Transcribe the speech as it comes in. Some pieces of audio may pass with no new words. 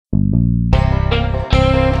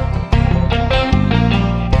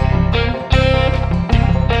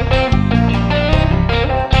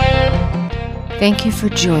Thank you for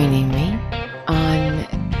joining me on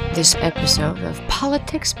this episode of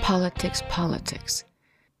Politics, Politics, Politics.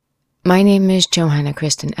 My name is Johanna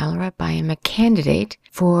Kristen Ellerup. I am a candidate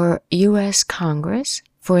for U.S. Congress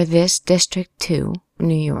for this District 2,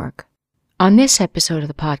 New York. On this episode of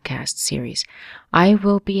the podcast series, I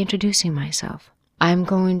will be introducing myself. I'm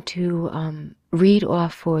going to read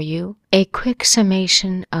off for you a quick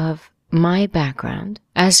summation of my background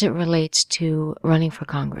as it relates to running for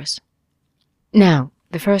Congress. Now,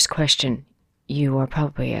 the first question you are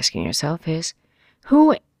probably asking yourself is,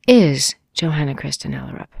 who is Johanna Kristen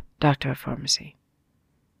Ellerup, Doctor of Pharmacy,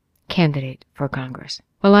 candidate for Congress?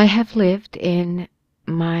 Well, I have lived in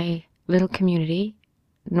my little community,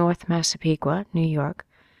 North Massapequa, New York,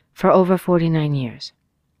 for over 49 years.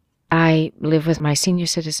 I live with my senior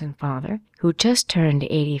citizen father, who just turned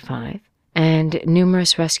 85, and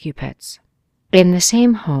numerous rescue pets, in the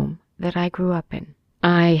same home that I grew up in.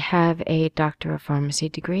 I have a Doctor of Pharmacy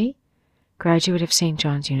degree, graduate of St.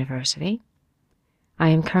 John's University. I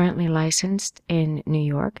am currently licensed in New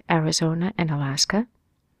York, Arizona, and Alaska.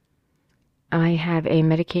 I have a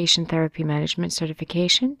medication therapy management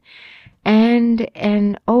certification and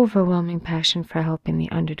an overwhelming passion for helping the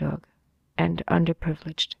underdog and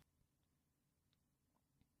underprivileged.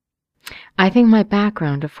 I think my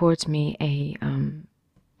background affords me a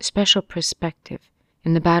special perspective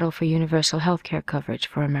in the battle for universal health care coverage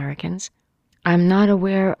for Americans. I'm not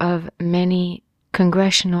aware of many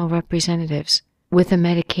congressional representatives with a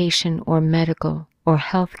medication or medical or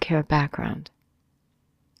health care background.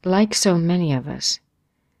 Like so many of us,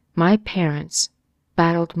 my parents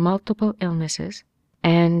battled multiple illnesses,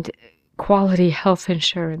 and quality health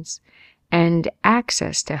insurance and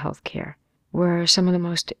access to health care were some of the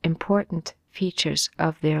most important features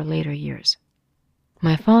of their later years.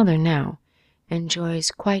 My father now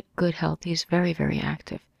enjoys quite good health. He's very, very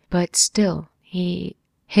active. But still,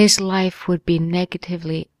 his life would be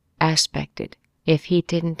negatively aspected if he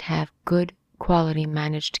didn't have good quality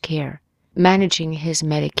managed care, managing his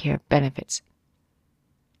Medicare benefits.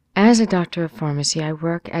 As a Doctor of Pharmacy, I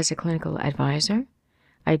work as a clinical advisor.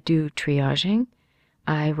 I do triaging.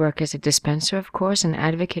 I work as a dispenser, of course, an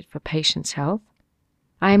advocate for patients' health.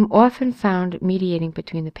 I am often found mediating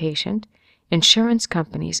between the patient, insurance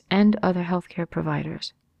companies, and other healthcare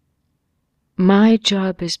providers. My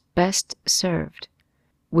job is best served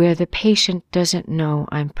where the patient doesn't know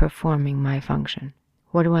I'm performing my function.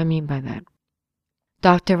 What do I mean by that?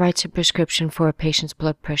 Doctor writes a prescription for a patient's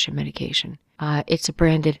blood pressure medication. It's a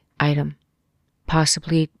branded item,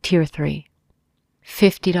 possibly tier 3,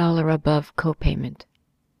 $50 above copayment.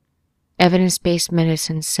 Evidence-based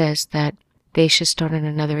medicine says that they should start on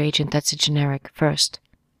another agent that's a generic first.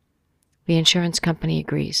 The insurance company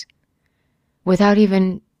agrees. Without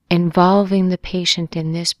even involving the patient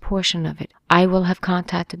in this portion of it, I will have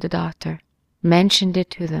contacted the doctor, mentioned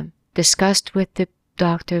it to them, discussed with the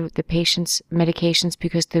doctor the patient's medications,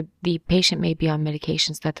 because the patient may be on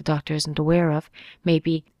medications that the doctor isn't aware of, may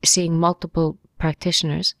be seeing multiple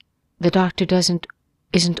practitioners. The doctor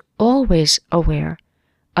isn't always aware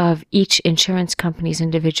of each insurance company's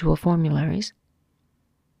individual formularies.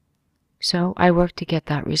 So I work to get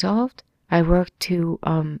that resolved. I work to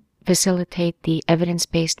facilitate the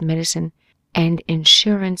evidence-based medicine and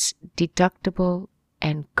insurance deductible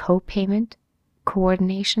and copayment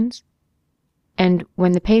coordinations. And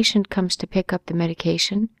when the patient comes to pick up the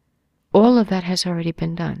medication, all of that has already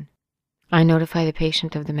been done. I notify the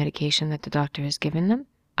patient of the medication that the doctor has given them.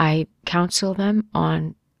 I counsel them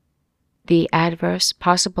on the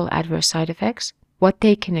possible adverse side effects, what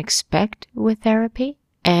they can expect with therapy,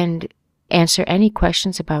 and answer any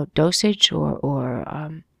questions about dosage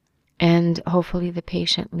and hopefully the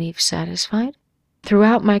patient leaves satisfied.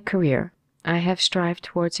 Throughout my career, I have strived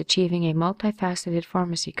towards achieving a multifaceted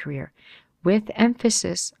pharmacy career with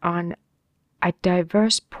emphasis on a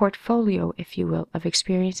diverse portfolio, if you will, of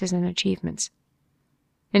experiences and achievements,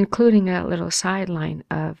 including a little sideline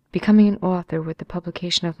of becoming an author with the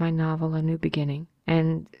publication of my novel, A New Beginning,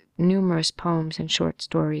 and numerous poems and short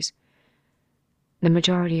stories, the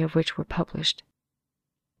majority of which were published.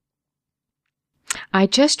 I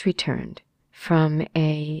just returned from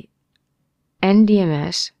a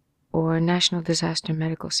NDMS, or National Disaster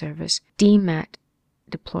Medical Service, DMAT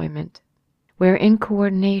deployment, where in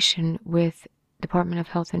coordination with Department of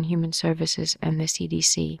Health and Human Services and the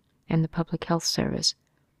CDC and the Public Health Service,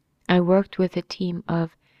 I worked with a team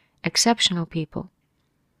of exceptional people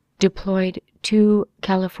deployed to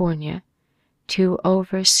California to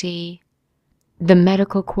oversee the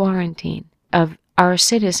medical quarantine of our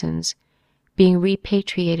citizens being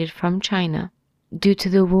repatriated from China due to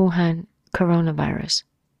the Wuhan coronavirus.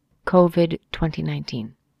 COVID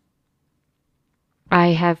 2019.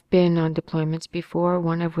 I have been on deployments before,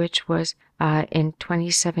 one of which was in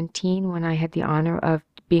 2017 when I had the honor of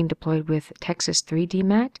being deployed with Texas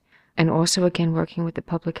 3DMAT, and also again working with the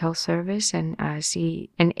Public Health Service and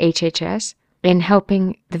HHS in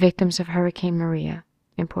helping the victims of Hurricane Maria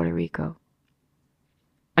in Puerto Rico.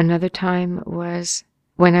 Another time was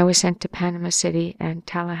when I was sent to Panama City and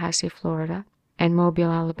Tallahassee, Florida, and Mobile,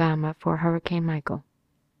 Alabama for Hurricane Michael.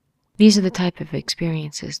 These are the type of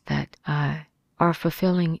experiences that are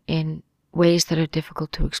fulfilling in ways that are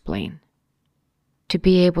difficult to explain. To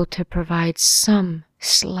be able to provide some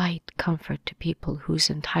slight comfort to people whose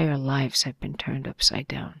entire lives have been turned upside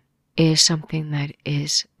down is something that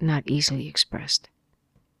is not easily expressed.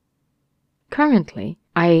 Currently,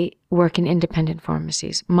 I work in independent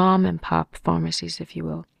pharmacies, mom and pop pharmacies, if you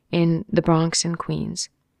will, in the Bronx and Queens.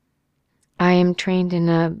 I am trained in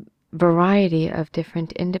a variety of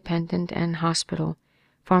different independent and hospital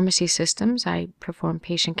pharmacy systems. I perform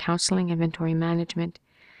patient counseling, inventory management.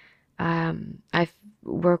 I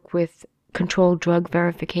work with controlled drug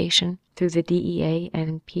verification through the DEA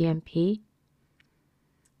and PMP,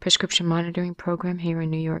 prescription monitoring program here in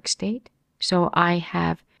New York State. So I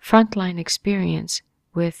have frontline experience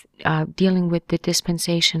with dealing with the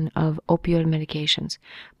dispensation of opioid medications,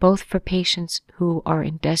 both for patients who are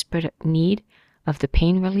in desperate need of the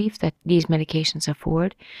pain relief that these medications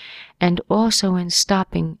afford, and also in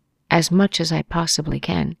stopping, as much as I possibly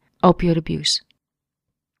can, opioid abuse.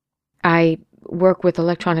 I work with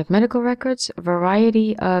electronic medical records, a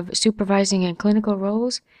variety of supervising and clinical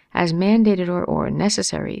roles as mandated or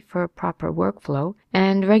necessary for proper workflow,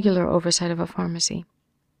 and regular oversight of a pharmacy.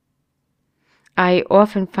 I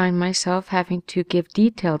often find myself having to give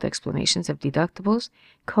detailed explanations of deductibles,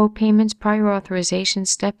 co-payments, prior authorizations,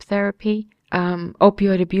 step therapy,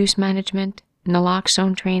 opioid abuse management,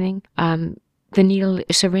 naloxone training, the needle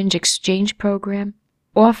syringe exchange program,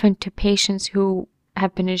 often to patients who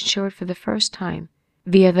have been insured for the first time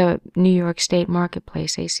via the New York State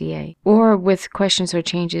Marketplace, ACA, or with questions or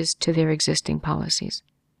changes to their existing policies.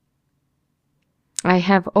 I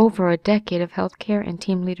have over a decade of healthcare and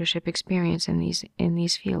team leadership experience in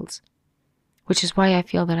these fields, which is why I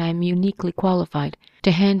feel that I am uniquely qualified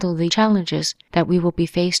to handle the challenges that we will be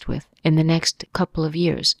faced with in the next couple of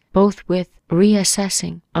years, both with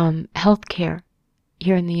reassessing healthcare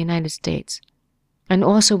here in the United States and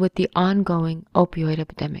also with the ongoing opioid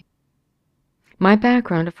epidemic. My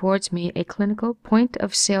background affords me a clinical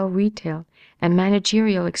point-of-sale retail and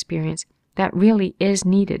managerial experience that really is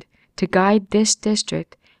needed to guide this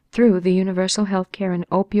district through the universal healthcare and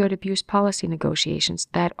opioid abuse policy negotiations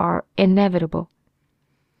that are inevitable.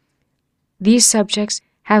 These subjects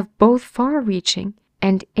have both far-reaching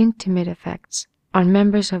and intimate effects on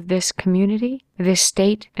members of this community, this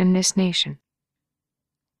state, and this nation.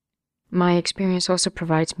 My experience also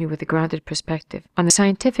provides me with a grounded perspective on the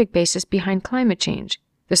scientific basis behind climate change,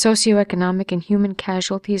 the socioeconomic and human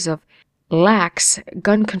casualties of lax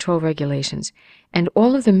gun control regulations, and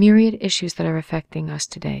all of the myriad issues that are affecting us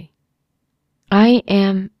today. I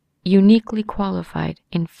am uniquely qualified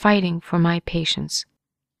in fighting for my patients.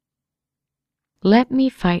 Let me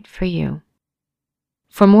fight for you.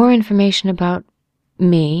 For more information about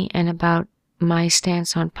me and about my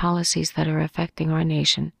stance on policies that are affecting our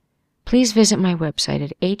nation, please visit my website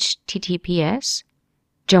at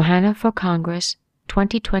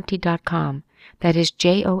https://johannaforcongress2020.com. That is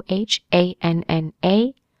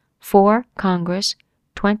JOHANNA for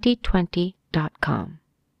Congress2020.com.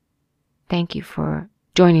 Thank you for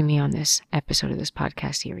joining me on this episode of this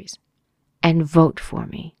podcast series. And vote for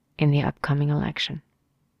me in the upcoming election.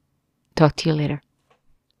 Talk to you later.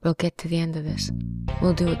 We'll get to the end of this.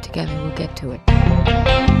 We'll do it together. We'll get to it.